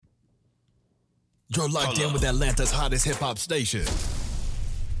You're locked in with Atlanta's hottest hip-hop station.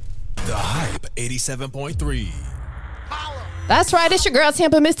 The Hype 87.3. That's right. It's your girl,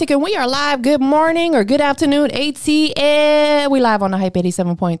 TampaMystic, and we are live. Good morning or good afternoon, ATL. We live on the Hype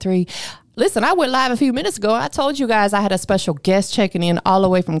 87.3. Listen, I went live a few minutes ago. I told you guys I had a special guest checking in all the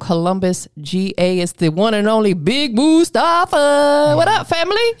way from Columbus, GA. It's the one and only Big Mustafa. What up,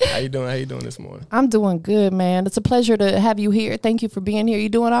 family? How you doing? How you doing this morning? I'm doing good, man. It's a pleasure to have you here. Thank you for being here. You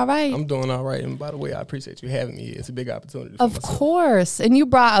doing all right? I'm doing all right. And by the way, I appreciate you having me. It's a big opportunity for Of myself. course. And you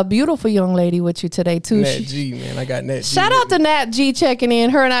brought a beautiful young lady with you today, too. Nat G, man. I got Nat G. Shout out to Nat G checking in.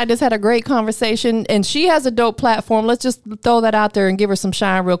 Her and I just had a great conversation, and she has a dope platform. Let's just throw that out there and give her some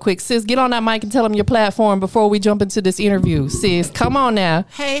shine real quick. Sis, get on that mic and tell them your platform before we jump into this interview. Sis, come on now.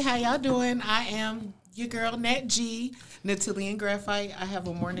 Hey, how y'all doing? I am your girl, Nat G, Natilian Graphite. I have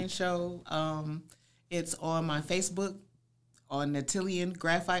a morning show. It's on my Facebook, on Natilian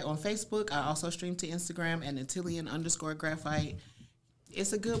Graphite on Facebook. I also stream to Instagram at Natilian_Graphite.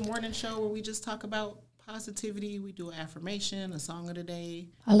 It's a good morning show where we just talk about positivity. We do an affirmation, a song of the day.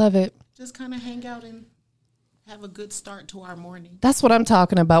 I love it. Just kind of hang out and have a good start to our morning. That's what I'm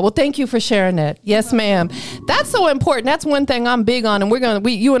talking about. Well, thank you for sharing that. Yes, ma'am. That's so important. That's one thing I'm big on, and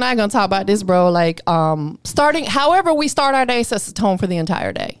you and I are gonna talk about this, bro. Like, starting, however we start our day sets the tone for the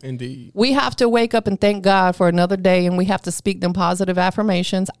entire day. Indeed. We have to wake up and thank God for another day, and we have to speak them positive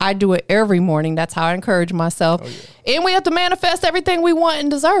affirmations. I do it every morning. That's how I encourage myself. Oh, yeah. And we have to manifest everything we want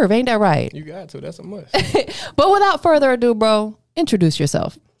and deserve. Ain't that right? You got to. That's a must. But without further ado, bro, introduce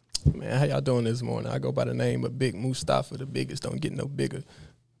yourself. Man, how y'all doing this morning? I go by the name of Big Mustafa. The biggest don't get no bigger.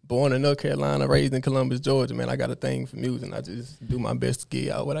 Born in North Carolina, raised in Columbus, Georgia. Man, I got a thing for music, and I just do my best to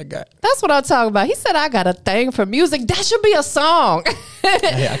get out what I got. That's what I'm talking about. He said, I got a thing for music. That should be a song.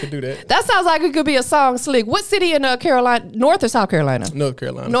 Hey, I could do that. That sounds like it could be a song, Slick. What city in Carolina? North or South Carolina? North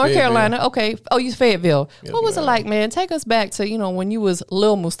Carolina. North Carolina. Okay. Oh, you Fayetteville. Yes, what was it like, man? Take us back to, when you was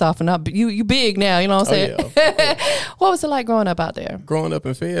Lil Mustafa. Not you big now, you know what I'm saying? Yeah. What was it like growing up out there? Growing up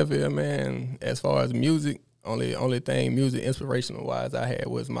in Fayetteville, man, as far as music, only thing music inspirational wise I had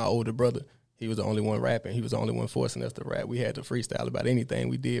was my older brother. He was the only one rapping. He was the only one forcing us to rap. We had to freestyle about anything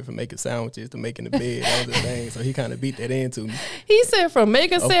we did, from making sandwiches to making the bed. That was the thing. So he kind of beat that into me. He said from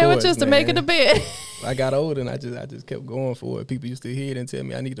making sandwiches to making the bed. I got older and I just kept going for it. People used to hear it and tell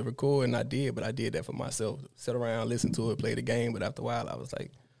me I need to record, and I did, but I did that for myself. Sit around, listen to it, play the game. But after a while, I was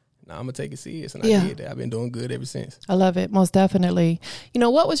like, nah, I'm going to take it serious. And I did that. I've been doing good ever since. I love it. Most definitely.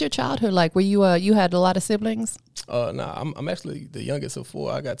 What was your childhood like? Were you had a lot of siblings? I'm actually the youngest of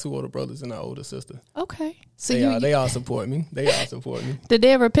four. I got two older brothers and an older sister. Okay. So they all support me. Did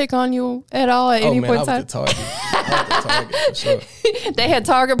they ever pick on you at all at any point in time? I was the target for sure. They had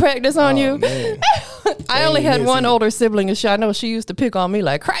target practice on you? Man. I only had one older sibling, and I know she used to pick on me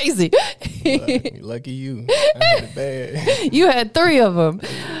like crazy. Lucky you. I had it bad. You had three of them.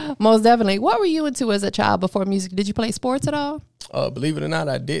 Most definitely. What were you into as a child before music? Did you play sports at all? Believe it or not,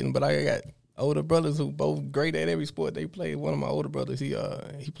 I didn't, but I got older brothers who both great at every sport they play. One of my older brothers, he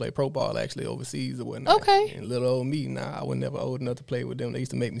played pro ball actually overseas or whatnot. Okay. And little old me, I was never old enough to play with them. They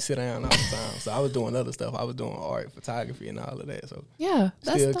used to make me sit down all the time. So I was doing other stuff. I was doing art, photography, and all of that. So yeah,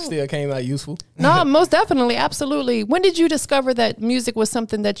 that's still came out useful. No, most definitely, absolutely. When did you discover that music was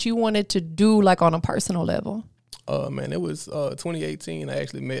something that you wanted to do, like on a personal level? Man, it was 2018. I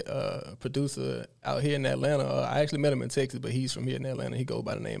actually met a producer out here in Atlanta. I actually met him in Texas, but he's from here in Atlanta. He goes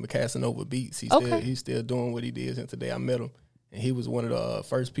by the name of Casanova Beats. He's still doing what he did since the day I met him. And he was one of the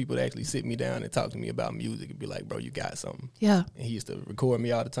first people to actually sit me down and talk to me about music and be like, bro, you got something. Yeah. And he used to record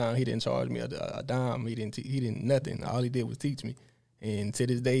me all the time. He didn't charge me a dime. He didn't nothing. All he did was teach me. And to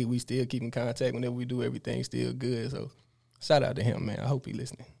this day, we still keep in contact. Whenever we do everything, still good. So shout out to him, man. I hope he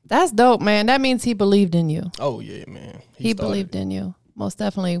listening. That's dope, man. That means he believed in you. Oh, yeah, man. He believed in you. Most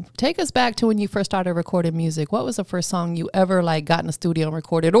definitely. Take us back to when you first started recording music. What was the first song you ever got in a studio and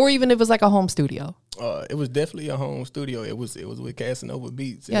recorded, or even if it was like a home studio? It was definitely a home studio. It was with Casanova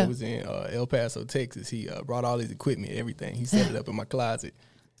Beats. Yeah. It was in El Paso, Texas. He brought all his equipment, everything. He set it up in my closet.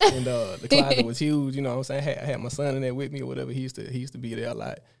 And the closet was huge, you know what I'm saying? I had my son in there with me or whatever. He used to be there a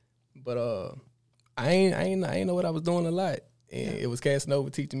lot. But I ain't know what I was doing a lot. And it was Casanova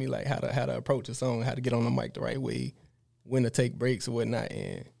teaching me like how to approach a song, how to get on the mic the right way, when to take breaks or whatnot.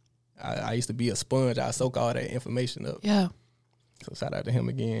 And I used to be a sponge. I soak all that information up. Yeah. So shout out to him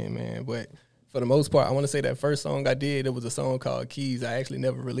again, man. But for the most part, I want to say that first song I did, it was a song called Keys. I actually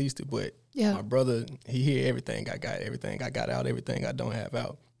never released it, but my brother, he hear everything I got, everything I got out, everything I don't have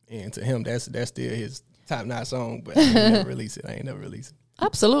out. And to him, that's still his top-notch song, but I ain't never release it.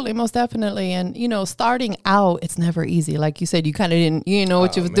 Absolutely, most definitely. And, starting out, it's never easy. Like you said, you kind of didn't, know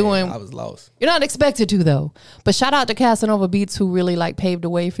what you was doing. I was lost. You're not expected to, though. But shout out to Casanova Beats, who really paved the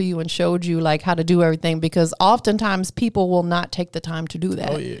way for you and showed you how to do everything, because oftentimes people will not take the time to do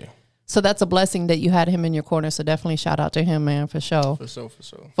that. Oh, yeah. So that's a blessing that you had him in your corner. So definitely shout out to him, man, for sure. For sure.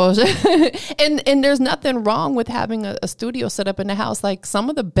 And there's nothing wrong with having a studio set up in the house. Like, some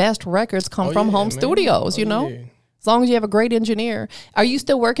of the best records come from home studios, Yeah. As long as you have a great engineer. Are you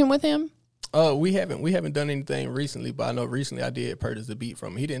still working with him? We haven't done anything recently, but I know recently I did purchase a beat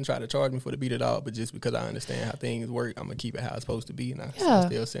from him. He didn't try to charge me for the beat at all, but just because I understand how things work, I'm gonna keep it how it's supposed to be, and I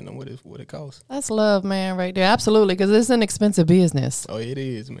still send him what it costs. That's love, man, right there. Absolutely, because it's an expensive business. Oh, it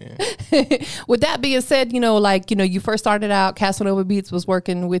is, man. With that being said, you first started out, Casanova Beats was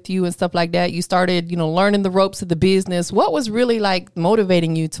working with you and stuff like that. You started, learning the ropes of the business. What was really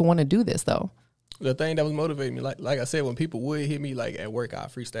motivating you to want to do this, though? The thing that was motivating me, like I said, when people would hit me at work, I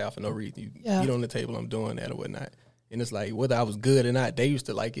freestyle for no reason. You eat on the table, I'm doing that or whatnot. And it's whether I was good or not, they used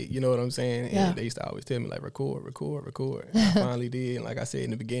to like it. You know what I'm saying? Yeah. And they used to always tell me record. And I finally did. And like I said in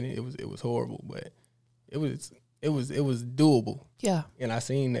the beginning, it was horrible, but it was doable. Yeah. And I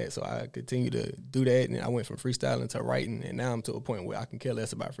seen that, so I continued to do that. And I went from freestyling to writing, and now I'm to a point where I can care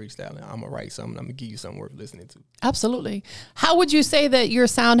less about freestyling. I'm gonna write something. I'm gonna give you something worth listening to. Absolutely. How would you say that your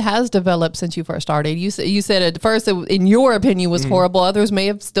sound has developed since you first started? You said at first, in your opinion, was horrible. Others may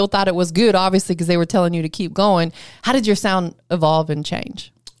have still thought it was good, obviously, because they were telling you to keep going. How did your sound evolve and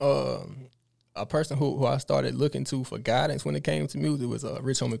change? A person who I started looking to for guidance when it came to music was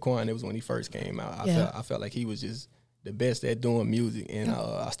Rich Homie Quan. It was when he first came out. I felt like he was just the best at doing music, and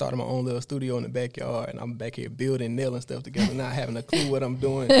I started my own little studio in the backyard, and I'm back here building, nailing stuff together, not having a clue what I'm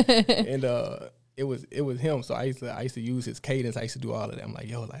doing. And it was him. So I used to use his cadence. I used to do all of that. I'm like,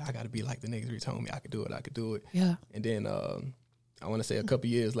 I got to be like the next Rich Homie. I could do it. Yeah. And then I want to say a couple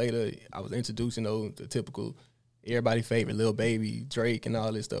years later, I was introduced, the typical everybody favorite, Lil Baby, Drake, and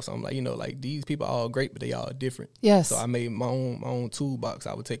all this stuff. So I'm like, these people are all great, but they all different. Yes. So I made my own toolbox.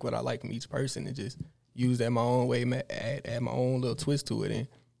 I would take what I like from each person and just use that my own way, add my own little twist to it, and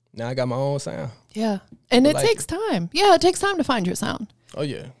now I got my own sound. Yeah, and it takes time. Yeah, it takes time to find your sound. Oh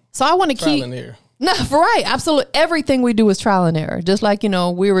yeah. So I want to keep. Trial and error. No, right. Absolutely. Everything we do is trial and error. Just like,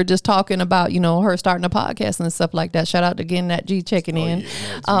 we were just talking about, her starting a podcast and stuff like that. Shout out again, Nat G checking in.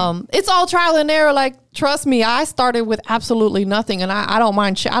 Yeah, it's all trial and error. Trust me, I started with absolutely nothing, and I don't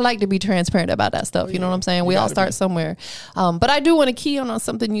mind. I like to be transparent about that stuff. You know what I'm saying? We all start somewhere. But I do want to key on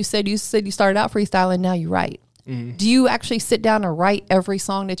something you said. You said you started out freestyling. Now you write. Mm-hmm. Do you actually sit down and write every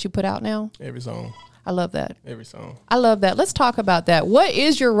song that you put out now? Every song. I love that. Every song. I love that. Let's talk about that. What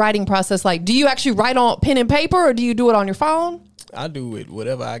is your writing process like? Do you actually write on pen and paper, or do you do it on your phone? I do it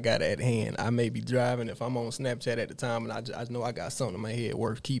whatever I got at hand. I may be driving. If I'm on Snapchat at the time and I know I got something in my head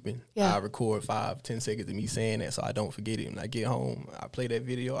worth keeping, I record 5-10 seconds of me saying that so I don't forget it. When I get home, I play that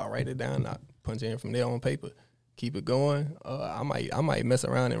video, I write it down, I punch it in from there on paper. Keep it going. I might mess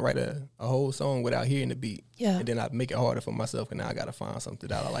around and write a whole song without hearing the beat. Yeah. And then I make it harder for myself, and now I got to find something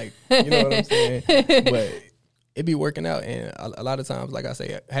that I like. You know what I'm saying? But it be working out, and a lot of times, like I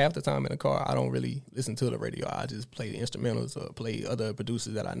say, half the time in the car, I don't really listen to the radio. I just play the instrumentals or play other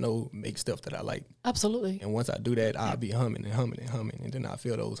producers that I know make stuff that I like. Absolutely. And once I do that, I'll be humming, and then I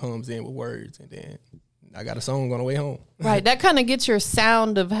fill those hums in with words, and then I got a song on the way home. Right. That kind of gets your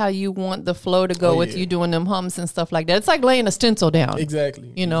sound of how you want the flow to go with you doing them hums and stuff like that. It's like laying a stencil down.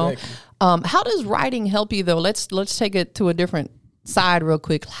 Exactly. Exactly. How does writing help you, though? Let's take it to a different side real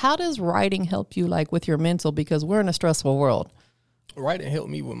quick. How does writing help you, with your mental? Because we're in a stressful world. Writing helped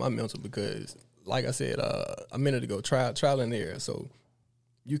me with my mental because, like I said a minute ago, trial and error. So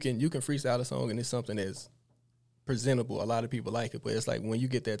you can freestyle a song, and it's something that's presentable. A lot of people like it, but it's when you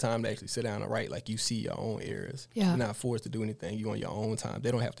get that time to actually sit down and write, you see your own errors. Yeah. You're not forced to do anything. You're on your own time.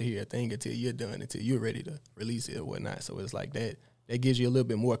 They don't have to hear a thing until you're done, until you're ready to release it or whatnot. So it's that gives you a little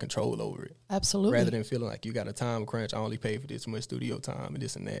bit more control over it. Absolutely. Rather than feeling like you got a time crunch. I only pay for this much studio time and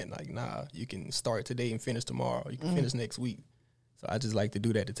this and that. And nah, you can start today and finish tomorrow. You can finish next week. So I just like to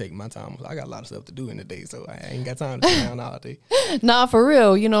do that to take my time. I got a lot of stuff to do in the day, so I ain't got time to sit down all day. Nah, for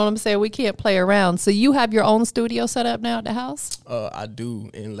real. You know what I'm saying? We can't play around. So you have your own studio set up now at the house? I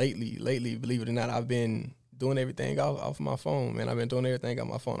do. And lately, believe it or not, I've been doing everything off my phone, man. I've been doing everything on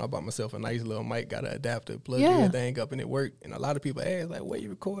my phone. I bought myself a nice little mic, got an adapter, plugged everything up, and it worked. And a lot of people ask, where you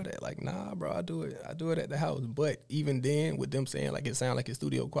record at? Nah, bro, I do it at the house. But even then, with them saying, it sound like it's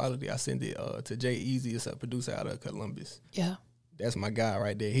studio quality, I send it to Jay Easy. It's a producer out of Columbus. Yeah. that's my guy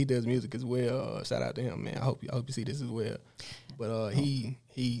right there. He does music as well. Shout out to him, man. I hope you see this as well. But he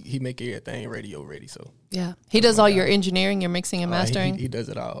make everything radio ready. So yeah, he does all your engineering, your mixing and mastering. He does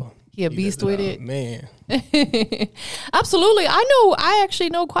it all. He a beast with it, man. Absolutely. I actually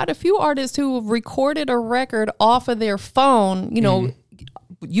know quite a few artists who have recorded a record off of their phone. You know,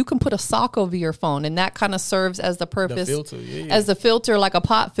 you can put a sock over your phone, and that kind of serves as the purpose, the filter, as the filter, like a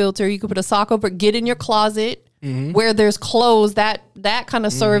pop filter. You can put a sock over, get in your closet where there's clothes. That kind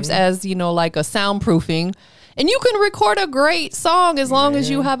of serves as, you know, like a soundproofing. And you can record a great song as long as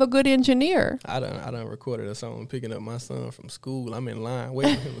you have a good engineer. I done recorded a song picking up my son from school. I'm in line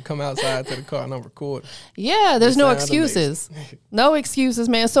waiting for him to come outside to the car, and I'm recording. Yeah, there's no excuses. No excuses,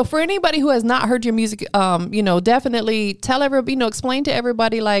 man. So for anybody who has not heard your music, you know, definitely tell everybody, you know, explain to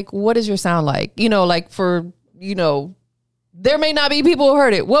everybody, like, what does your sound like? You know, like for, you know, there may not be people who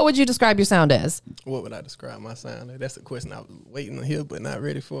heard it. What would you describe your sound as? What would I describe my sound as? That's the question I was waiting to hear but not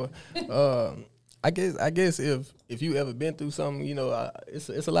ready for. I guess if you ever been through something, you know, it's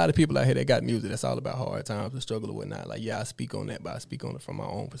a lot of people out here that got music that's all about hard times and struggle or whatnot. Like, yeah, I speak on that, but I speak on it from my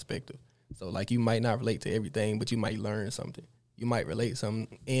own perspective. So, like, you might not relate to everything, but you might learn something. You might relate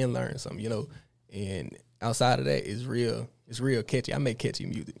something and learn something, you know. And outside of that, it's real catchy. I make catchy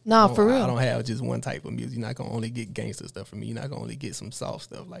music. Nah, for real. I don't have just one type of music. You're not gonna only get gangster stuff from me. You're not gonna only get some soft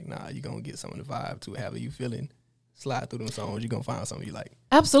stuff. Like, nah, you're gonna get some of the vibe to however you feeling. Slide through them songs, you're gonna find something you like.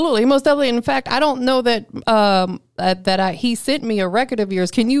 Absolutely, most definitely. In fact, I don't know that he sent me a record of yours.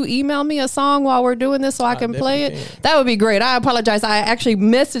 Can you email me a song while we're doing this so I can play it? That would be great. I apologize. I actually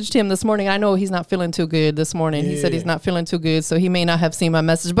messaged him this morning. I know he's not feeling too good this morning. He said he's not feeling too good, so he may not have seen my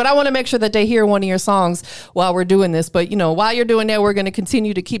message. But I want to make sure that they hear one of your songs while we're doing this. But, you know, while you're doing that, we're going to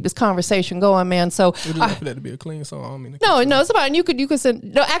continue to keep this conversation going, man. So would you like for that to be a clean song? I don't mean no, it's about. You could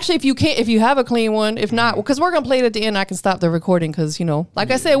send. No, actually, if you have a clean one. If not, because we're gonna play it at the end, I can stop the recording because, you know, like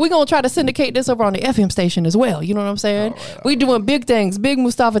I said, we're gonna try to syndicate this over on the FM station as well. You know what I'm saying? We doing big things. Big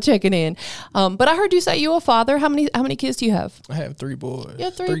Mustafa checking in. But I heard you say you're a father. How many kids do you have? I have 3 boys. You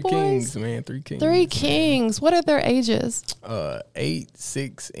have 3 boys? Kings, man. 3 kings. 3 kings. What are their ages? 8,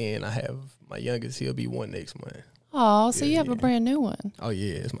 6, and I have my youngest. He'll be 1 next month. Oh, so you have a brand new one. Oh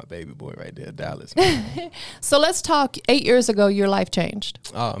yeah, it's my baby boy right there, Dallas. So let's talk. 8 years ago, your life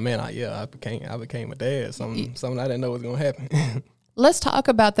changed. Oh man, I became a dad. Something I didn't know was gonna happen. Let's talk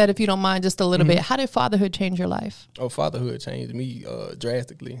about that if you don't mind, just a little bit. How did fatherhood change your life? Oh, fatherhood changed me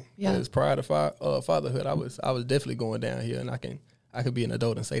drastically. Yeah. Because prior to fatherhood, I was definitely going down here, and I could be an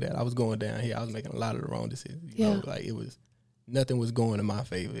adult and say that I was going down here. I was making a lot of the wrong decisions. You know, like nothing was going in my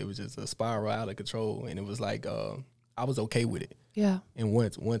favor. It was just a spiral out of control, and it was like I was okay with it. Yeah. And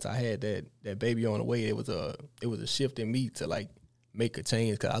once I had that baby on the way, it was a shift in me to like make a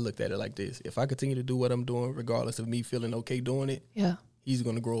change, because I looked at it like this: if I continue to do what I'm doing, regardless of me feeling okay doing it, he's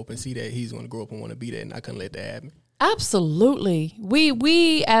gonna grow up and see that. He's gonna grow up and want to be that, and I couldn't let that happen. Absolutely.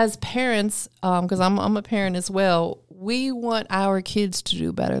 We as parents, because I'm a parent as well, we want our kids to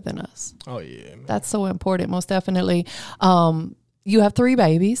do better than us. Oh yeah, man. That's so important, most definitely. You have 3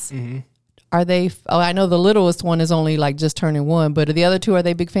 babies. Mm-hmm. Are they? Oh, I know the littlest one is only like just turning 1, but the other 2, are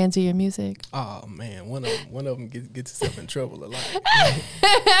they big fans of your music? Oh man, one of them gets himself in trouble a lot.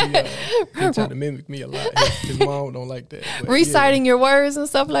 He try to mimic me a lot. His mom don't like that. Reciting your words and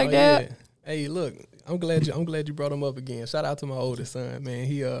stuff like that. Yeah. Hey, look, I'm glad you brought him up again. Shout out to my oldest son, man.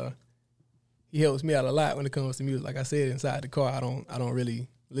 He helps me out a lot when it comes to music. Like I said, inside the car, I don't really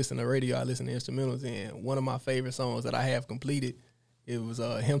listen to radio. I listen to instrumentals, and one of my favorite songs that I have completed, it was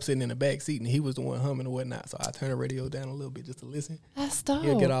him sitting in the back seat, and he was the one humming and whatnot. So I turn the radio down a little bit just to listen. That's dope.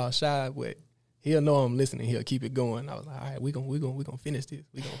 He'll get all shy, but he'll know I'm listening. He'll keep it going. I was like, all right, we gonna finish this.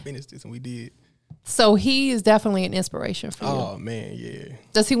 We gonna finish this, and we did. So he is definitely an inspiration for you. Oh man, yeah.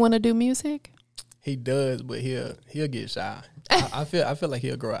 Does he want to do music? He does, but he'll get shy. I feel like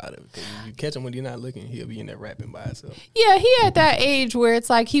he'll grow out of it, because if you catch him when you're not looking, he'll be in there rapping by himself. Yeah, he at that age where it's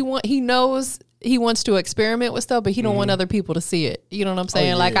like he knows he wants to experiment with stuff, but he don't want other people to see it. You know what I'm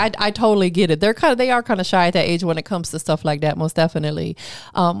saying? Oh, yeah. Like I totally get it. They are kind of shy at that age when it comes to stuff like that. Most definitely.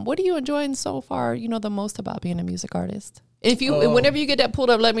 What are you enjoying so far? You know, the most about being a music artist. If you whenever you get that pulled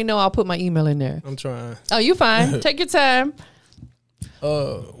up, let me know. I'll put my email in there. I'm trying. Oh, you fine? Take your time.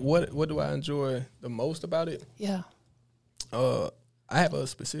 What do I enjoy the most about it? Yeah. I have a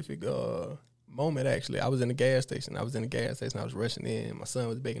specific moment, actually. I was in the gas station. I was rushing in. My son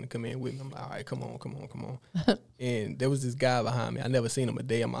was begging to come in with me. I'm like, all right, come on. And there was this guy behind me. I never seen him a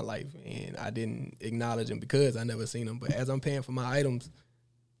day in my life, and I didn't acknowledge him because I never seen him. But as I'm paying for my items,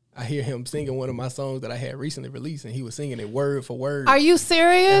 I hear him singing one of my songs that I had recently released, and he was singing it word for word. Are you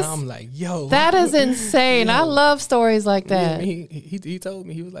serious? And I'm like, yo. That is insane. I love stories like that. Yeah, he told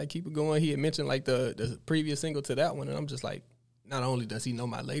me, he was like, keep it going. He had mentioned like the previous single to that one, and I'm just like, not only does he know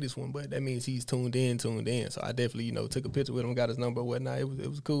my latest one, but that means he's tuned in. So I definitely, took a picture with him, got his number and whatnot. It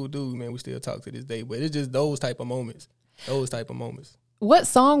was a cool dude, man. We still talk to this day, but it's just those type of moments. What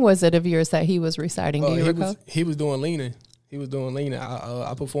song was it of yours that he was reciting? Do you recall? He was doing Leaning.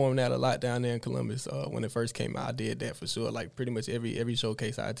 I performed that a lot down there in Columbus when it first came out. I did that for sure. Like pretty much every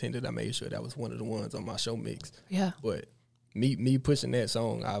showcase I attended, I made sure that was one of the ones on my show mix. Yeah. But me pushing that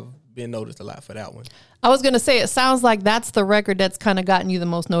song, I've been noticed a lot for that one. I was going to say, it sounds like that's the record that's kind of gotten you the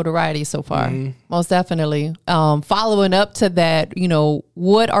most notoriety so far. Mm-hmm. Most definitely. Following up to that,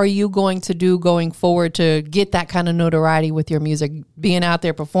 what are you going to do going forward to get that kind of notoriety with your music, being out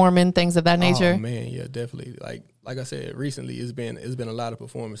there performing, things of that nature? Oh man, yeah, definitely. Like I said, recently it's been a lot of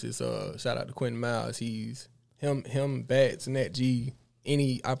performances. Shout out to Quentin Miles. He's him, Bats, Nat G.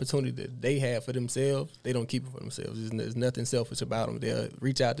 Any opportunity that they have for themselves, they don't keep it for themselves. There's nothing selfish about them. They'll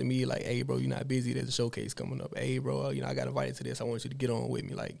reach out to me like, hey, bro, you're not busy. There's a showcase coming up. Hey, bro, I got invited to this. I want you to get on with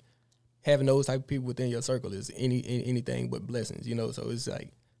me. Like, having those type of people within your circle is anything but blessings, So it's like,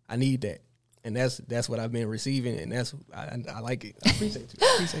 I need that. And that's what I've been receiving, and I like it. I appreciate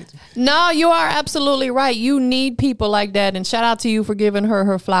you. No, you are absolutely right. You need people like that, and shout out to you for giving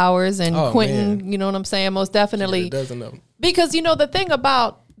her flowers, and Quentin, man. You know what I'm saying? Most definitely. A dozen of them. Because, the thing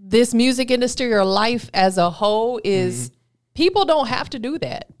about this music industry or life as a whole is people don't have to do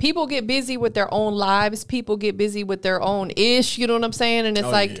that. People get busy with their own lives. People get busy with their own ish, you know what I'm saying? And it's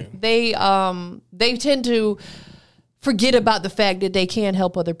they tend to forget about the fact that they can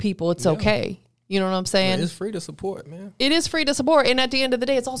help other people. It's okay. You know what I'm saying? Yeah, it's free to support, man. It is free to support. And at the end of the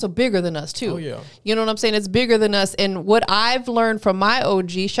day, it's also bigger than us, too. Oh, yeah. You know what I'm saying? It's bigger than us. And what I've learned from my OG,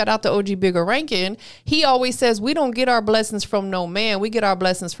 shout out to OG Bigger Rankin, he always says, we don't get our blessings from no man. We get our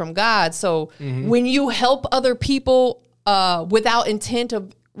blessings from God. So when you help other people without intent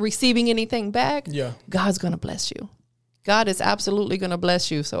of receiving anything back, God's going to bless you. God is absolutely going to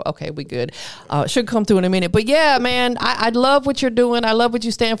bless you. So, okay, we good. Should come through in a minute. But yeah, man, I love what you're doing. I love what you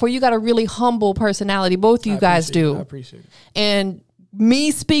stand for. You got a really humble personality. Both of you guys do. I appreciate it. And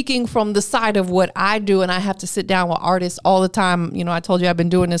me speaking from the side of what I do, and I have to sit down with artists all the time. I told you I've been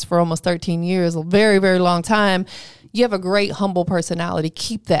doing this for almost 13 years, a very, very long time. You have a great, humble personality.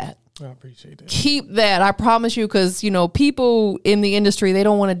 Keep that. I appreciate that. Keep that. I promise you, because, people in the industry, they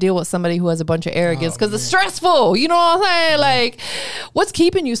don't want to deal with somebody who has a bunch of arrogance because it's stressful. You know what I'm saying? Like, what's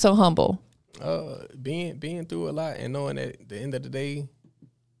keeping you so humble? Being through a lot and knowing that at the end of the day,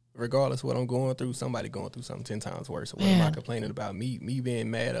 regardless of what I'm going through, somebody going through something 10 times worse. What am I complaining about? Me being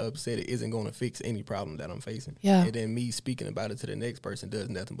mad or upset, it isn't going to fix any problem that I'm facing. Yeah. And then me speaking about it to the next person does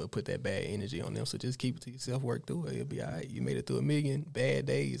nothing but put that bad energy on them. So just keep it to yourself, work through it. It'll be all right. You made it through a million bad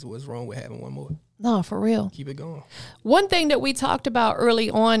days. What's wrong with having one more? No, for real. Keep it going. One thing that we talked about early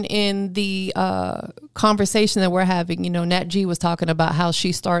on in the conversation that we're having, Nat G was talking about how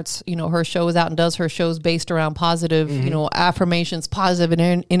she starts, her shows out and does her shows based around positive, affirmations,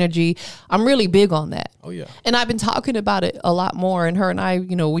 positive energy. I'm really big on that. Oh, yeah. And I've been talking about it a lot more. And her and I,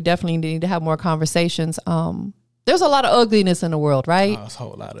 we definitely need to have more conversations. There's a lot of ugliness in the world, right? There's a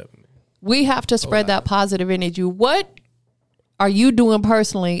whole lot of it. We have to spread that positive energy. What are you doing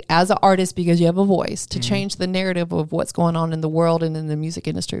personally as an artist, because you have a voice, to change the narrative of what's going on in the world and in the music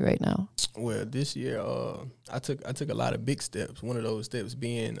industry right now? Well, this year, I took a lot of big steps. One of those steps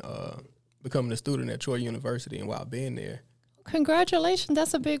being becoming a student at Troy University, and while being there. Congratulations.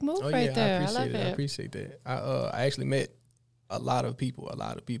 That's a big move right there. I love it. I appreciate that. I actually met a lot of people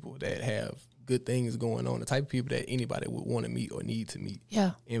that have good things going on, the type of people that anybody would want to meet or need to meet.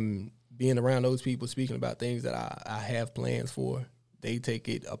 Yeah. And being around those people, speaking about things that I have plans for, they take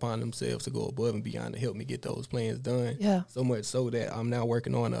it upon themselves to go above and beyond to help me get those plans done. Yeah. So much so that I'm now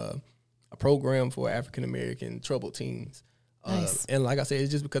working on a program for African-American troubled teens. Nice. And like I said,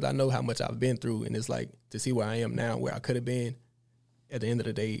 it's just because I know how much I've been through, and it's like to see where I am now, where I could have been. At the end of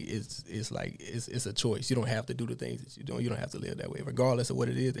the day, it's a choice. You don't have to do the things that you're doing. You don't have to live that way. Regardless of what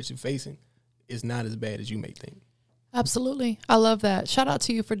it is that you're facing, it's not as bad as you may think. Absolutely. I love that. Shout out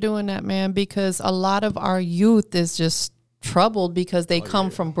to you for doing that, man, because a lot of our youth is just troubled because they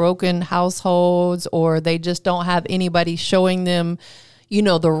come from broken households, or they just don't have anybody showing them,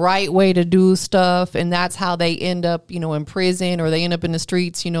 the right way to do stuff. And that's how they end up, in prison, or they end up in the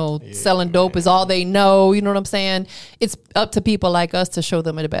streets, selling dope is all they know. You know what I'm saying? It's up to people like us to show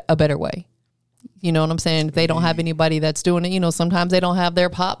them a better way. You know what I'm saying? If they don't have anybody that's doing it, you know, sometimes they don't have their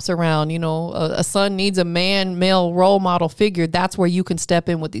pops around. You know, a son needs a male role model figure. That's where you can step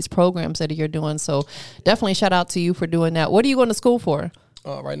in with these programs that you're doing. So definitely shout out to you for doing that. What are you going to school for?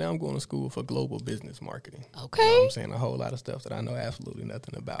 Right now I'm going to school for global business marketing. Okay. You know what I'm saying? A whole lot of stuff that I know absolutely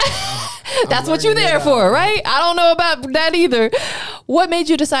nothing about. That's what you're there for, right? I don't know about that either. What made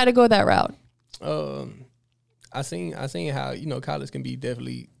you decide to go that route? I seen how, you know, college can be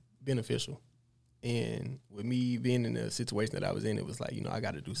definitely beneficial. And with me being in the situation that I was in, it was like, you know, I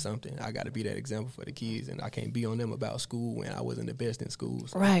got to do something. I got to be that example for the kids, and I can't be on them about school when I wasn't the best in school.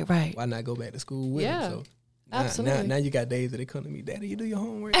 So right. why not go back to school with them? So absolutely. Now you got days that they come to me, Daddy, you do your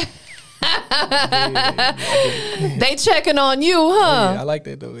homework? They checking on you, huh? Yeah, I like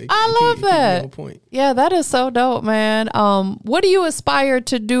that though. I love that. On point. Yeah, that is so dope, man. What do you aspire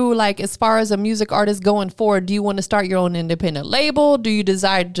to do, like, as far as a music artist going forward? Do you want to start your own independent label? Do you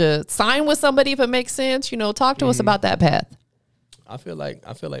decide to sign with somebody if it makes sense? You know, talk to us about that path. I feel like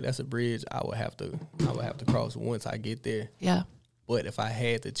that's a bridge I would have to cross once I get there. Yeah. But if I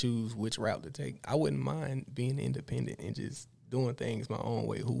had to choose which route to take, I wouldn't mind being independent and just doing things my own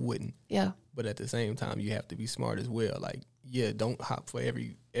way. Who wouldn't? Yeah. But at the same time, you have to be smart as well. Like, yeah, don't hop for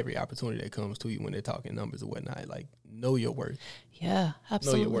every opportunity that comes to you when they're talking numbers or whatnot. Like, know your worth. Yeah,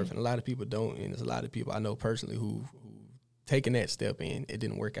 absolutely. Know your worth. And a lot of people don't. And there's a lot of people I know personally who taken that step and it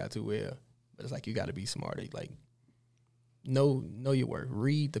didn't work out too well. But it's like, you got to be smarter. Like, know your worth.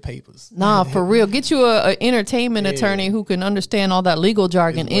 Read the papers. Nah, for real. Get you a entertainment attorney who can understand all that legal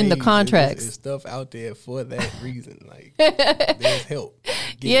jargon in the contracts. There's stuff out there for that reason. Like, there's help.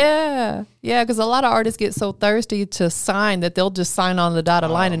 Yeah, because a lot of artists get so thirsty to sign that they'll just sign on the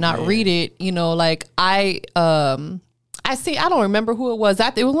dotted line and not read it. You know, like I don't remember who it was.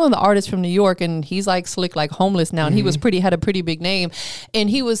 It was one of the artists from New York, and he's like slick, like homeless now. And he had a pretty big name. And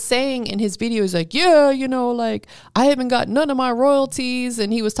he was saying in his video, he's like, yeah, you know, like, I haven't got none of my royalties.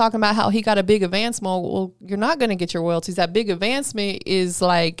 And he was talking about how he got a big advancement. Well, you're not going to get your royalties. That big advancement is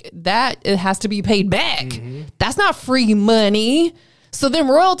like that. It has to be paid back. That's not free money. So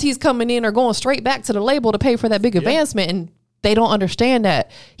them royalties coming in are going straight back to the label to pay for that big advancement. And they don't understand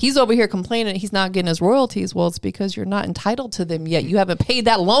that. He's over here complaining that he's not getting his royalties. Well, it's because you're not entitled to them yet. You haven't paid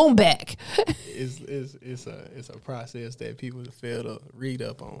that loan back. It's a process that people fail to read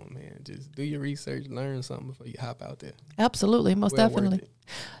up on, man. Just do your research, learn something before you hop out there. Absolutely, most definitely.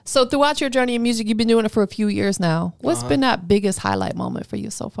 So throughout your journey in music, you've been doing it for a few years now. What's been that biggest highlight moment for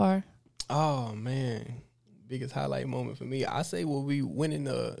you so far? Oh, man. Biggest highlight moment for me, I say, will be winning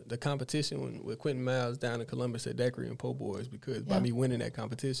the competition with Quentin Miles down in Columbus at Daiquiri and Po' Boys, because by me winning that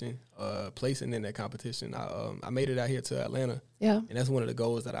competition, placing in that competition, I made it out here to Atlanta. Yeah, and that's one of the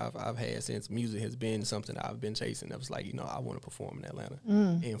goals that I've had since music has been something that I've been chasing. I was like, you know, I want to perform in Atlanta,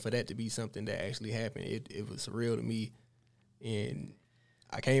 and for that to be something that actually happened, it was surreal to me. And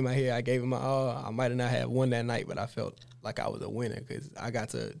I came out here, I gave it my all. I might have not have won that night, but I felt like I was a winner because I got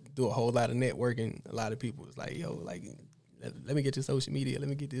to do a whole lot of networking. A lot of people was like, yo, like, let me get your social media. Let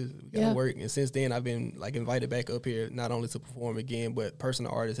me get this. We got to work. And since then, I've been, like, invited back up here, not only to perform again, but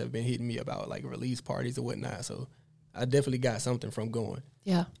personal artists have been hitting me about, like, release parties or whatnot. So I definitely got something from going.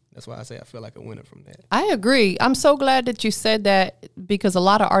 Yeah. That's why I say I feel like a winner from that. I agree. I'm so glad that you said that, because a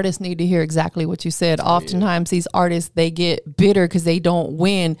lot of artists need to hear exactly what you said. Oftentimes these artists, they get bitter because they don't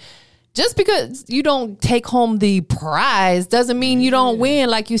win. Just because you don't take home the prize doesn't mean you don't win.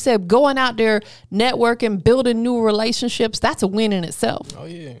 Like you said, going out there, networking, building new relationships, that's a win in itself. Oh,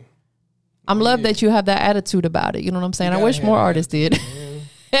 yeah. I'm love that you have that attitude about it. You know what I'm saying? I wish more artists did.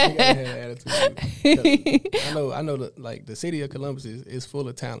 I know that, the city of Columbus is full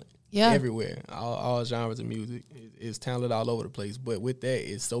of talent. Yeah. Everywhere. All genres of music is talented all over the place. But with that,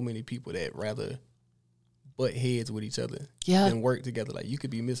 it's so many people that rather butt heads with each other than work together. Like, you could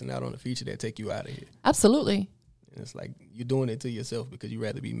be missing out on a feature that take you out of here. Absolutely. And it's like you're doing it to yourself because you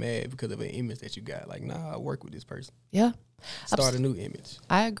rather be mad because of an image that you got. Like, nah, I work with this person. Yeah. Start a new image.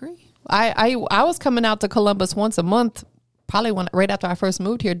 I agree. I was coming out to Columbus once a month, probably right after I first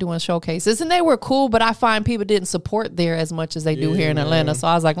moved here, doing showcases, and they were cool, but I find people didn't support there as much as they do here in Atlanta. So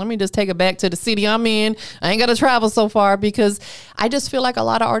I was like, let me just take it back to the city I'm in. I ain't got to travel so far, because I just feel like a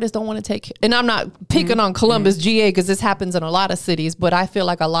lot of artists don't want to take, and I'm not picking on Columbus, GA, because this happens in a lot of cities, but I feel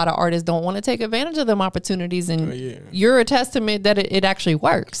like a lot of artists don't want to take advantage of them opportunities, and you're a testament that it actually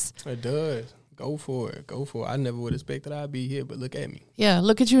works. It does. Go for it. I never would expect that I'd be here, but look at me. Yeah,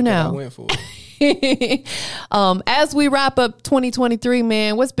 look at you now. I went for it. As we wrap up 2023,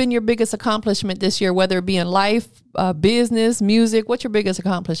 man, what's been your biggest accomplishment this year, whether it be in life, business, music? What's your biggest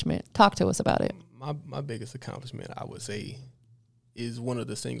accomplishment? Talk to us about it. My biggest accomplishment, I would say, is one of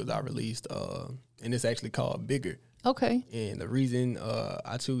the singles I released, and it's actually called Bigger. Okay. And the reason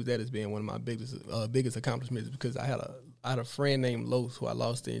I choose that as being one of my biggest accomplishments is because I had a friend named Los who I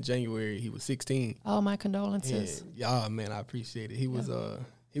lost in January. He was 16. Oh, my condolences. And, yeah, man, I appreciate it. He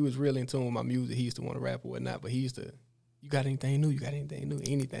was really in tune with my music. He used to want to rap or whatnot, but he used to, you got anything new? You got anything new?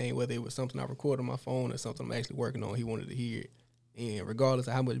 Anything, whether it was something I recorded on my phone or something I'm actually working on, he wanted to hear it. And regardless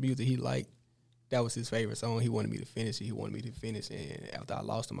of how much music he liked, that was his favorite song. He wanted me to finish it. And after I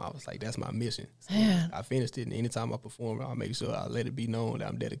lost him, I was like, that's my mission. So I finished it, and anytime I perform, I'll make sure I let it be known that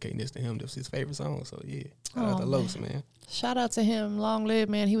I'm dedicating this to him. That's his favorite song. So, yeah. Shout out to Los, man. Shout out to him. Long live,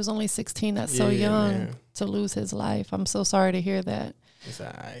 man. He was only 16. That's so young to lose his life. I'm so sorry to hear that. It's all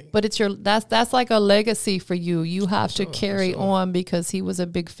right. But it's that's like a legacy for you. You have to carry on because he was a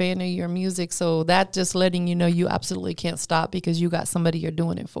big fan of your music. So that just letting you know you absolutely can't stop because you got somebody you're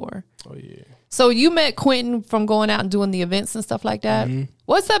doing it for. Oh, yeah. So you met Quentin from going out and doing the events and stuff like that. Mm-hmm.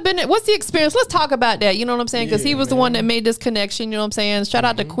 What's that been? What's the experience? Let's talk about that. You know what I'm saying? Because he was the one that made this connection. You know what I'm saying? Shout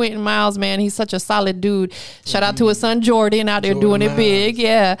out to Quentin Miles, man. He's such a solid dude. Shout out to his son Jordan out there doing it big.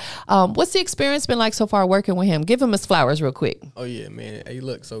 Yeah. What's the experience been like so far working with him? Give him his flowers real quick. Oh yeah, man. Hey,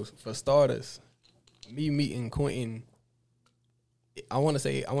 look. So for starters, me meeting Quentin, I want to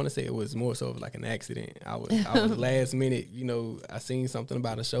say it was more so of like an accident. I was last minute, you know, I seen something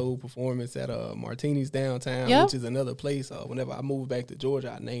about a show performance at Martini's downtown, which is another place. Whenever I moved back to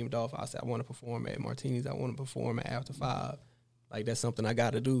Georgia, I named off. I said I want to perform at Martini's. I want to perform at After 5. Like, that's something I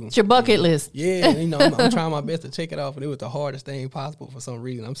got to do. It's your bucket list. Yeah, you know, I'm trying my best to check it off, and it was the hardest thing possible for some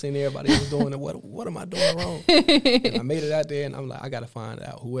reason. I'm seeing everybody else doing it. What am I doing wrong? And I made it out there, and I'm like, I got to find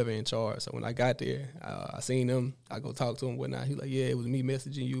out whoever in charge. So when I got there, I seen him. I go talk to him, whatnot. He was like, yeah, it was me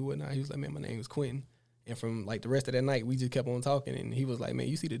messaging you, whatnot. He was like, man, my name is Quentin. And from, like, the rest of that night, we just kept on talking, and he was like, man,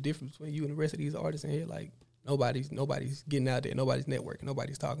 you see the difference between you and the rest of these artists in here? Like, nobody's getting out there. Nobody's networking.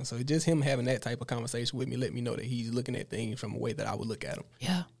 Nobody's talking. So just him having that type of conversation with me let me know that he's looking at things from a way that I would look at them.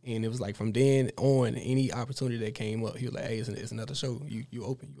 Yeah. And it was like from then on, any opportunity that came up, he was like, hey, it's another show. You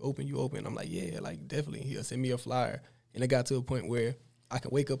open. I'm like, yeah, like definitely. He'll send me a flyer. And it got to a point where I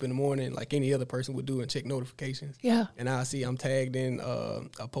can wake up in the morning like any other person would do and check notifications. Yeah. And I see I'm tagged in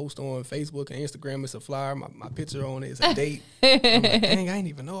a post on Facebook and Instagram. It's a flyer. My picture on it is a date. I'm like, dang, I ain't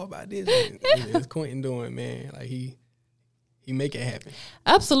even know about this. And it's Quentin doing, man. Like he make it happen.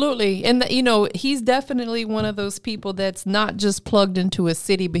 Absolutely. And, you know, he's definitely one of those people that's not just plugged into a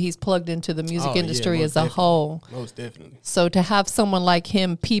city, but he's plugged into the music industry as a whole. Most definitely. So to have someone like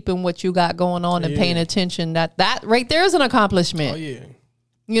him peeping what you got going on and paying attention, that right there is an accomplishment. Oh, yeah.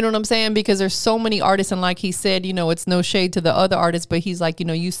 You know what I'm saying? Because there's so many artists, and like he said, you know, it's no shade to the other artists, but he's like, you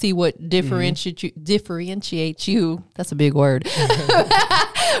know, you see what differentiates you. That's a big word.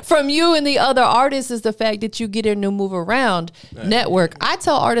 From you and the other artists is the fact that you get in to move around, network. I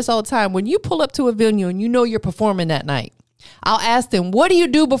tell artists all the time, when you pull up to a venue and you know you're performing that night, I'll ask them, what do you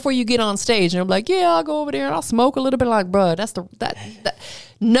do before you get on stage? And I'm like, yeah, I'll go over there and I'll smoke a little bit. Like, bruh,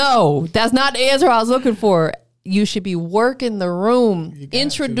 no, that's not the answer I was looking for. You should be working the room,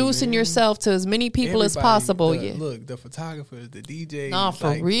 introducing yourself to as many people as possible. Look, the photographers, the DJs. Nah,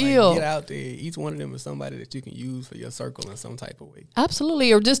 for real. Like, get out there. Each one of them is somebody that you can use for your circle in some type of way.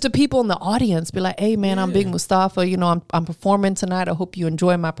 Absolutely. Or just the people in the audience. Be like, hey, man, I'm Big Mustafa. You know, I'm performing tonight. I hope you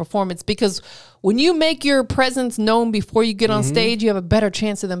enjoy my performance. Because when you make your presence known before you get on stage, you have a better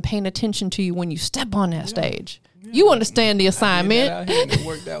chance of them paying attention to you when you step on that stage. You understand the assignment. It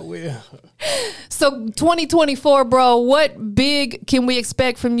worked out well. So 2024, bro, what big can we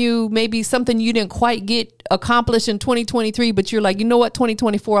expect from you? Maybe something you didn't quite get accomplished in 2023, but you're like, you know what,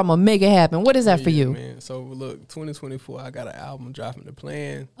 2024, I'm going to make it happen. What is that for you? Man. So look, 2024, I got an album dropping the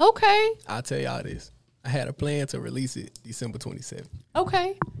plan. Okay. I'll tell y'all this. I had a plan to release it December 27th.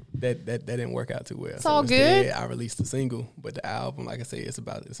 Okay. That didn't work out too well. It's all good. I released a single, but the album, like I say, it's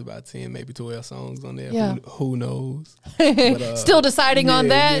about 10, maybe 12 songs on there. Yeah. Who knows? But, still deciding on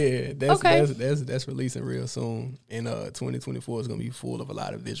that? Yeah, that's releasing real soon. And 2024 is gonna be full of a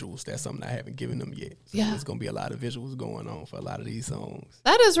lot of visuals. That's something I haven't given them yet. So there's gonna be a lot of visuals going on for a lot of these songs.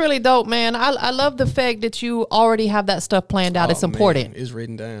 That is really dope, man. I love the fact that you already have that stuff planned out. It's important. Man, it's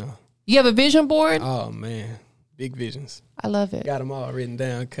written down. You have a vision board? Oh man, big visions. I love it. Got them all written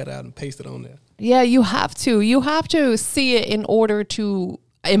down, cut out, and pasted on there. Yeah, you have to. You have to see it in order to,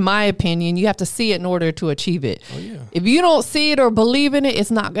 in my opinion, you have to see it in order to achieve it. Oh, yeah. If you don't see it or believe in it, it's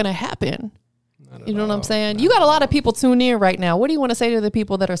not going to happen. You know what I'm saying? You got a lot of people tune in right now. What do you want to say to the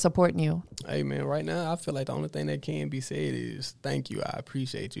people that are supporting you? Hey, man, right now, I feel like the only thing that can be said is thank you. I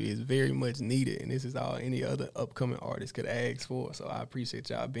appreciate you. It's very much needed, and this is all any other upcoming artist could ask for. So I appreciate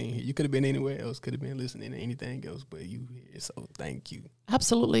y'all being here. You could have been anywhere else, could have been listening to anything else, but you here, so thank you.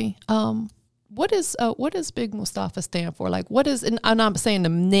 Absolutely. What does Big Mustafa stand for? Like, what is, and I'm not saying the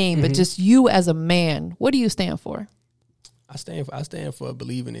name, but just you as a man, what do you stand for? I stand for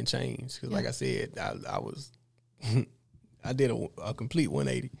believing in change, because like I said, I was I did a complete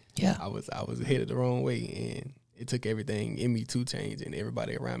 180. Yeah, I was headed the wrong way, and it took everything in me to change, and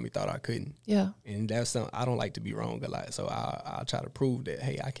everybody around me thought I couldn't. Yeah, and that's something I don't like to be wrong a lot, so I'll try to prove that,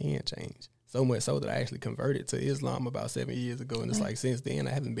 hey, I can change. So much so that I actually converted to Islam about 7 years ago, and it's like since then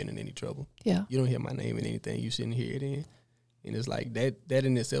I haven't been in any trouble. Yeah, you don't hear my name in anything you shouldn't hear it in, and it's like that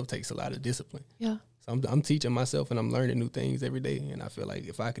in itself takes a lot of discipline. Yeah. So I'm teaching myself, and I'm learning new things every day. And I feel like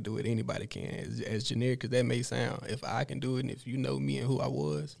if I could do it, anybody can. As generic as that may sound, if I can do it, and if you know me and who I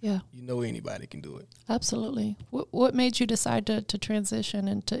was, you know anybody can do it. Absolutely. What made you decide to transition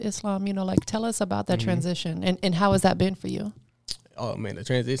into Islam? You know, like tell us about that transition, and how has that been for you? Oh man, the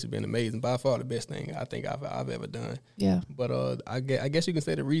transition's been amazing. By far the best thing I think I've ever done. Yeah. But I guess you can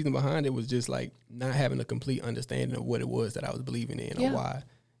say the reason behind it was just like not having a complete understanding of what it was that I was believing in or why.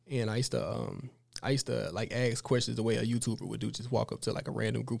 And I used to like ask questions the way a YouTuber would do, just walk up to like a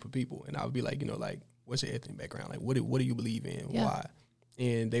random group of people, and I would be like, you know, like, what's your ethnic background? Like, what do you believe in? Yeah. Why?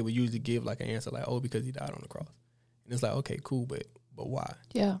 And they would usually give like an answer like, oh, because he died on the cross. And it's like, okay, cool, but why?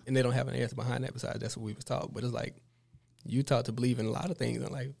 Yeah. And they don't have an answer behind that besides that's what we was taught. But it's like, you taught to believe in a lot of things,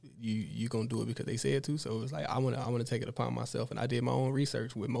 and like you gonna do it because they said to. So it was like I wanna take it upon myself, and I did my own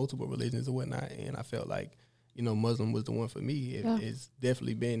research with multiple religions and whatnot, and I felt like, you know, Muslim was the one for me. It's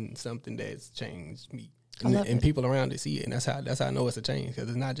definitely been something that's changed me, and people around it see it, and that's how I know it's a change, because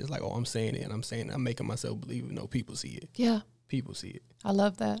it's not just like, oh, I'm saying it and I'm making myself believe it. No, people see it. Yeah, people see it. I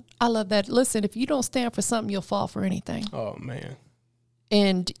love that. Listen, if you don't stand for something, you'll fall for anything. Oh man.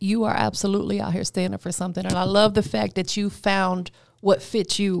 And you are absolutely out here standing for something. And I love the fact that you found what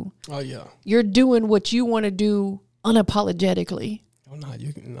fits you. Oh, yeah. You're doing what you want to do unapologetically. Oh, no,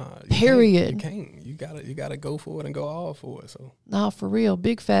 you can. Period. You can't. You gotta go for it and go all for it. So. No, for real.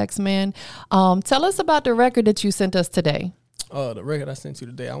 Big facts, man. Tell us about the record that you sent us today. The record I sent you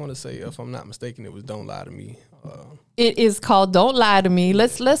today, I want to say, if I'm not mistaken, it was "Don't Lie to Me." It is called "Don't Lie to Me."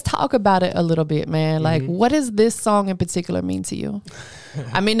 Let's talk about it a little bit, man. Like, what does this song in particular mean to you?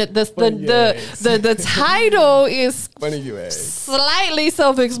 I mean, the title is funny you ask. Slightly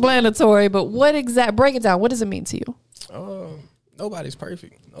self-explanatory, but break it down. What does it mean to you? Nobody's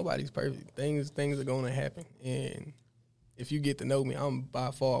perfect. Nobody's perfect. Things are going to happen, and if you get to know me, I'm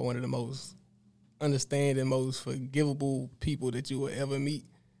by far one of the most understanding, most forgivable people that you will ever meet.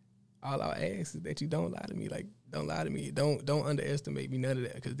 All I'll ask is that you don't lie to me. Like, don't lie to me. Don't underestimate me, none of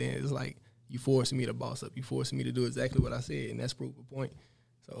that, because then it's like you forcing me to boss up. You forcing me to do exactly what I said, and that's proof of point.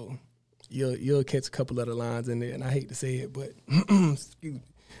 So you'll catch a couple of the lines in there, and I hate to say it, but excuse me.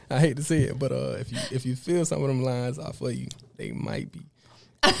 I hate to say it, but if you feel some of them lines off for you, they might be.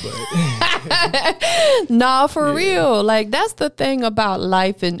 Nah, for real. Like, that's the thing about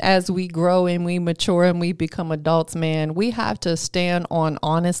life, and as we grow and we mature and we become adults, man, we have to stand on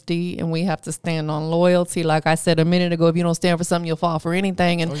honesty, and we have to stand on loyalty. Like I said a minute ago, if you don't stand for something, you'll fall for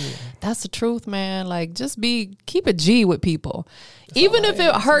anything, and that's the truth, man. Like, just keep a G with people. That's even if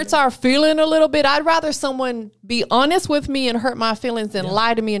it hurts our feeling a little bit, I'd rather someone be honest with me and hurt my feelings than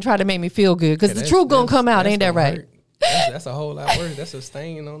lie to me and try to make me feel good, because the truth gonna come out. Ain't that right? Hurt. That's a whole lot worse. That's a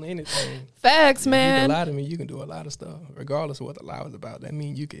stain on anything. Facts, man. You can lie to me, you can do a lot of stuff, regardless of what the lie was about. That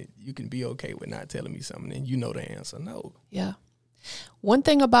means you can be okay with not telling me something, and you know the answer. No. Yeah. One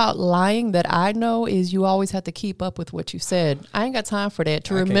thing about lying that I know is you always have to keep up with what you said. I ain't got time for that,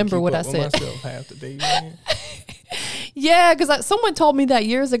 to remember what I said. Myself half the day, man. Yeah, because someone told me that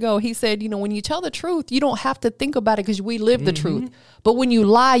years ago. He said, you know, when you tell the truth, you don't have to think about it because we live the truth. But when you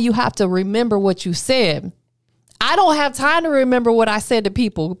lie, you have to remember what you said. I don't have time to remember what I said to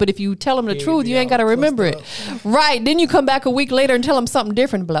people, but if you tell them the truth, you ain't got to remember it. Right. Then you come back a week later and tell them something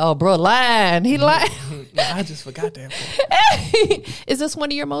different. Like, oh, bro, lying. He lied. No, I just forgot that. Is this one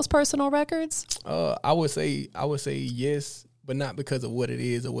of your most personal records? I would say yes, but not because of what it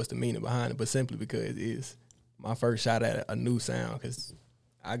is or what's the meaning behind it, but simply because it's my first shot at a new sound, because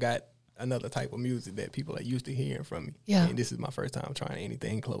I got another type of music that people are used to hearing from me. Yeah. And this is my first time trying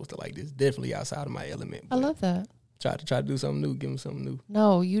anything close to like this. Definitely outside of my element. I love that. Try to do something new, give them something new.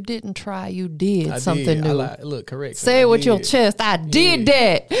 No, you didn't try. You did something new. Look, correct. Say it with your chest. I did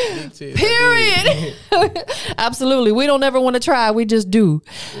that. Period. Absolutely. We don't ever want to try. We just do.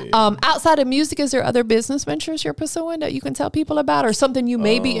 Yeah. Outside of music, is there other business ventures you're pursuing that you can tell people about, or something you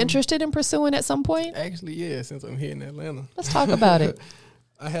may be interested in pursuing at some point? Actually, yeah. Since I'm here in Atlanta, let's talk about it.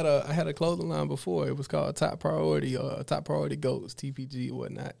 I had a clothing line before. It was called Top Priority Goats, TPG,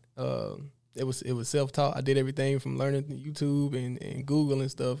 whatnot. It was self-taught. I did everything from learning YouTube and Google and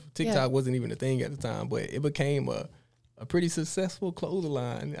stuff. TikTok wasn't even a thing at the time, but it became a pretty successful clothing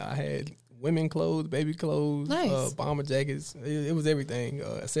line. I had women clothes, baby clothes, nice. Bomber jackets. It was everything,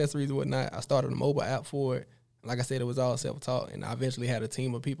 accessories and whatnot. I started a mobile app for it. Like I said, it was all self-taught, and I eventually had a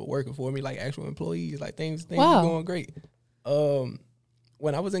team of people working for me, like actual employees. Like things were going great.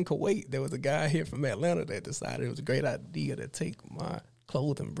 When I was in Kuwait, there was a guy here from Atlanta that decided it was a great idea to take my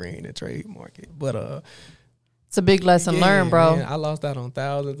clothing brand and trademark it. But it's a big lesson learned, bro. Man, I lost out on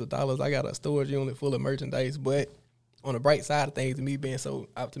thousands of dollars. I got a storage unit full of merchandise. But on the bright side of things, me being so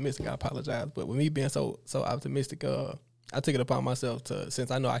optimistic, I apologize. But with me being so optimistic, I took it upon myself to, since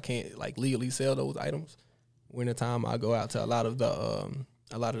I know I can't like legally sell those items. Winter time, I go out to a lot of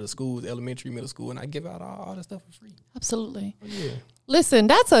the schools, elementary, middle school, and I give out all the stuff for free. Absolutely. Yeah. Listen,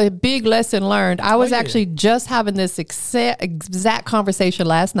 that's a big lesson learned. I was actually just having this exact conversation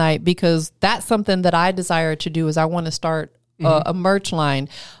last night, because that's something that I desire to do. Is I want to start a merch line,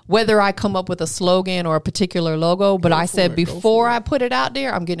 whether I come up with a slogan or a particular logo. But I said before I put it out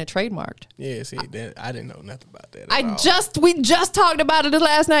there, I'm getting it trademarked. Yeah, see, I didn't know nothing about that. We just talked about it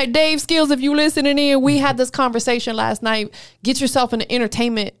last night. Dave Skills, if you listening in, we had this conversation last night. Get yourself an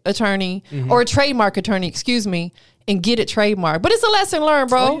entertainment attorney or a trademark attorney, excuse me, and get it trademarked. But it's a lesson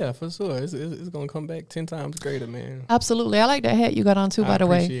learned, bro. Oh, yeah, for sure. It's going to come back 10 times greater, man. Absolutely. I like that hat you got on too, by the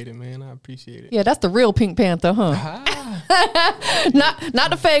way. I appreciate it, man. I appreciate it. Yeah, that's the real Pink Panther, huh?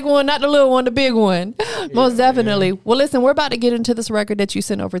 Not the fake one, not the little one, the big one. Yeah, most definitely. Man. Well, listen, we're about to get into this record that you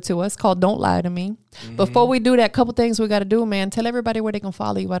sent over to us called Don't Lie to Me. Before we do that, couple things we got to do, man. Tell everybody where they can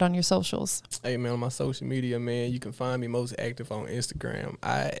follow you out on your socials. Hey, man, on my social media, man, you can find me most active on Instagram,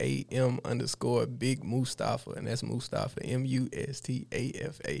 IAM_Big Mustafa, and that's Mustafa, Mustafa. You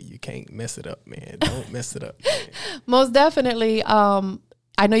can't mess it up, man. Don't mess it up, man. Most definitely.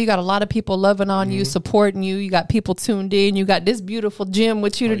 I know you got a lot of people loving on you, supporting you. You got people tuned in. You got this beautiful gym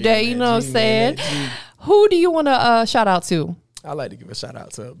with you today. You know what I'm saying? Who do you want to shout out to? I like to give a shout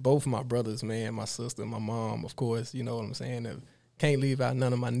out to both of my brothers, man, my sister, my mom, of course. You know what I'm saying? Can't leave out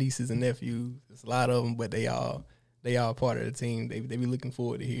none of my nieces and nephews. There's a lot of them, but they all part of the team. They be looking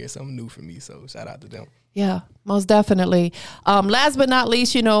forward to hear something new from me. So shout out to them. Yeah, most definitely. Last but not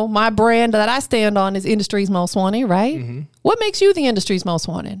least, you know, my brand that I stand on is Industry's Most Wanted, right? What makes you the Industry's Most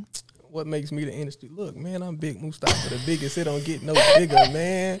Wanted? What makes me the industry? Look, man, I'm Big Mustafa, the biggest. It don't get no bigger,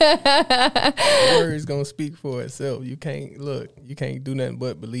 man. The word's gonna speak for itself. You can't do nothing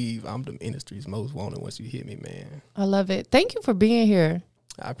but believe I'm the industry's most wanted once you hear me, man. I love it. Thank you for being here.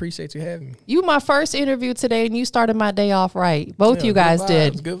 I appreciate you having me. You my first interview today, and you started my day off right. Both you guys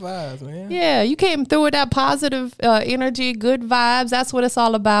did. Good vibes, man. Yeah, you came through with that positive energy, good vibes. That's what it's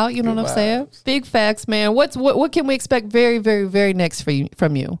all about. You know what I'm saying? Big facts, man. What can we expect very, very, very next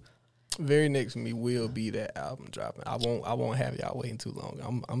from you? Very next for me will be that album dropping. I won't have y'all waiting too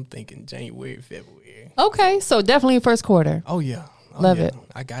long. I'm thinking January, February. Okay, so definitely first quarter. Oh yeah. Love it.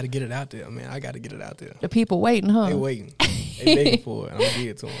 I got to get it out there, man. I got to get it out there. The people waiting, huh? They waiting. They begging for it. I'm going to give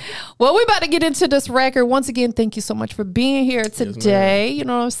it to them. Well, we're about to get into this record. Once again, thank you so much for being here today. Yes, you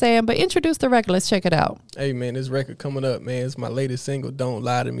know what I'm saying? But introduce the record. Let's check it out. Hey, man, this record coming up, man. It's my latest single, Don't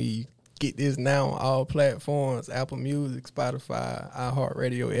Lie to Me. Get this now on all platforms, Apple Music, Spotify,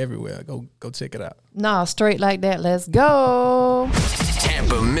 iHeartRadio, everywhere. Go check it out. Nah, straight like that. Let's go.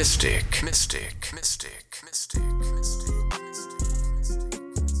 TampaMystic.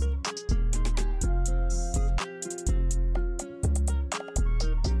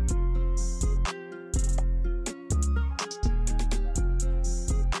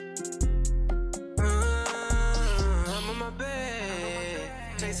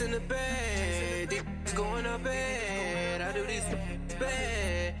 In the bed, these going up bad. I do these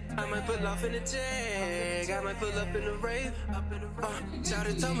bad. I might pull off in the jag. I might pull up in the rave.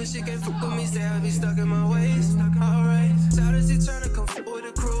 Shawty told me she can't fuck with me, say I be stuck in my ways. Alright, Shawty she tryna come fuck with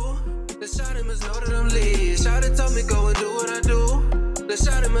the crew. The Shawty must know that I'm lit. Shawty told me go and do what I do. The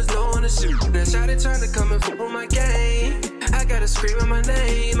Shawty must know on the shoot. Then Shawty tryna come and fuck with my game. I gotta scream out my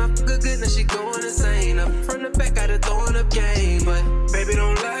name. I fuck good, now she going insane. Up from the back, gotta throwing up game. But baby,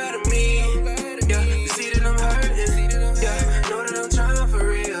 don't lie to me. Yeah, you see that I'm hurting. Yeah, know that I'm trying for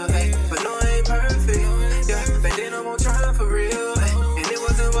real. Hey, but no, I ain't perfect. Yeah, back then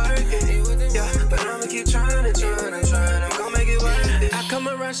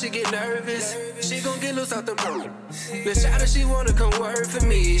around, she get nervous. She gon' get loose out the boat. The shot she wanna come work for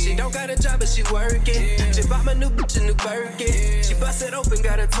me. She don't got a job, but she working. She bought my new bitch a new Birkin. She bust it open,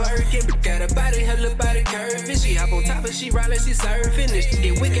 got her twerking. Got her body, her little body curving. She hop on top and she ride like she surfing. And she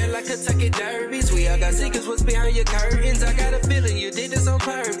get wicked like Kentucky Derbies. We all got secrets, what's behind your curtains? I got a feeling you did this on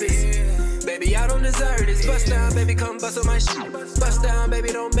purpose. Baby, I don't deserve this. Bust down, baby, come bust on my shit. Bust down, baby,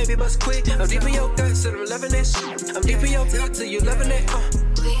 don't, baby, bust quick. I'm deep in your guts and I'm loving that shit. I'm deep in your gut till you loving that,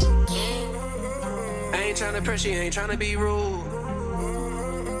 I ain't tryna pressure you, ain't tryna be rude.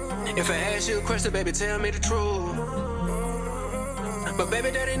 If I ask you a question, baby, tell me the truth. But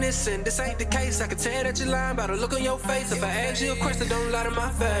baby, that ain't innocent, this ain't the case. I can tell that you're lying by the look on your face. If I ask you a question, don't lie to my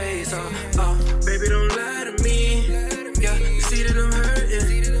face. Baby, don't lie to me.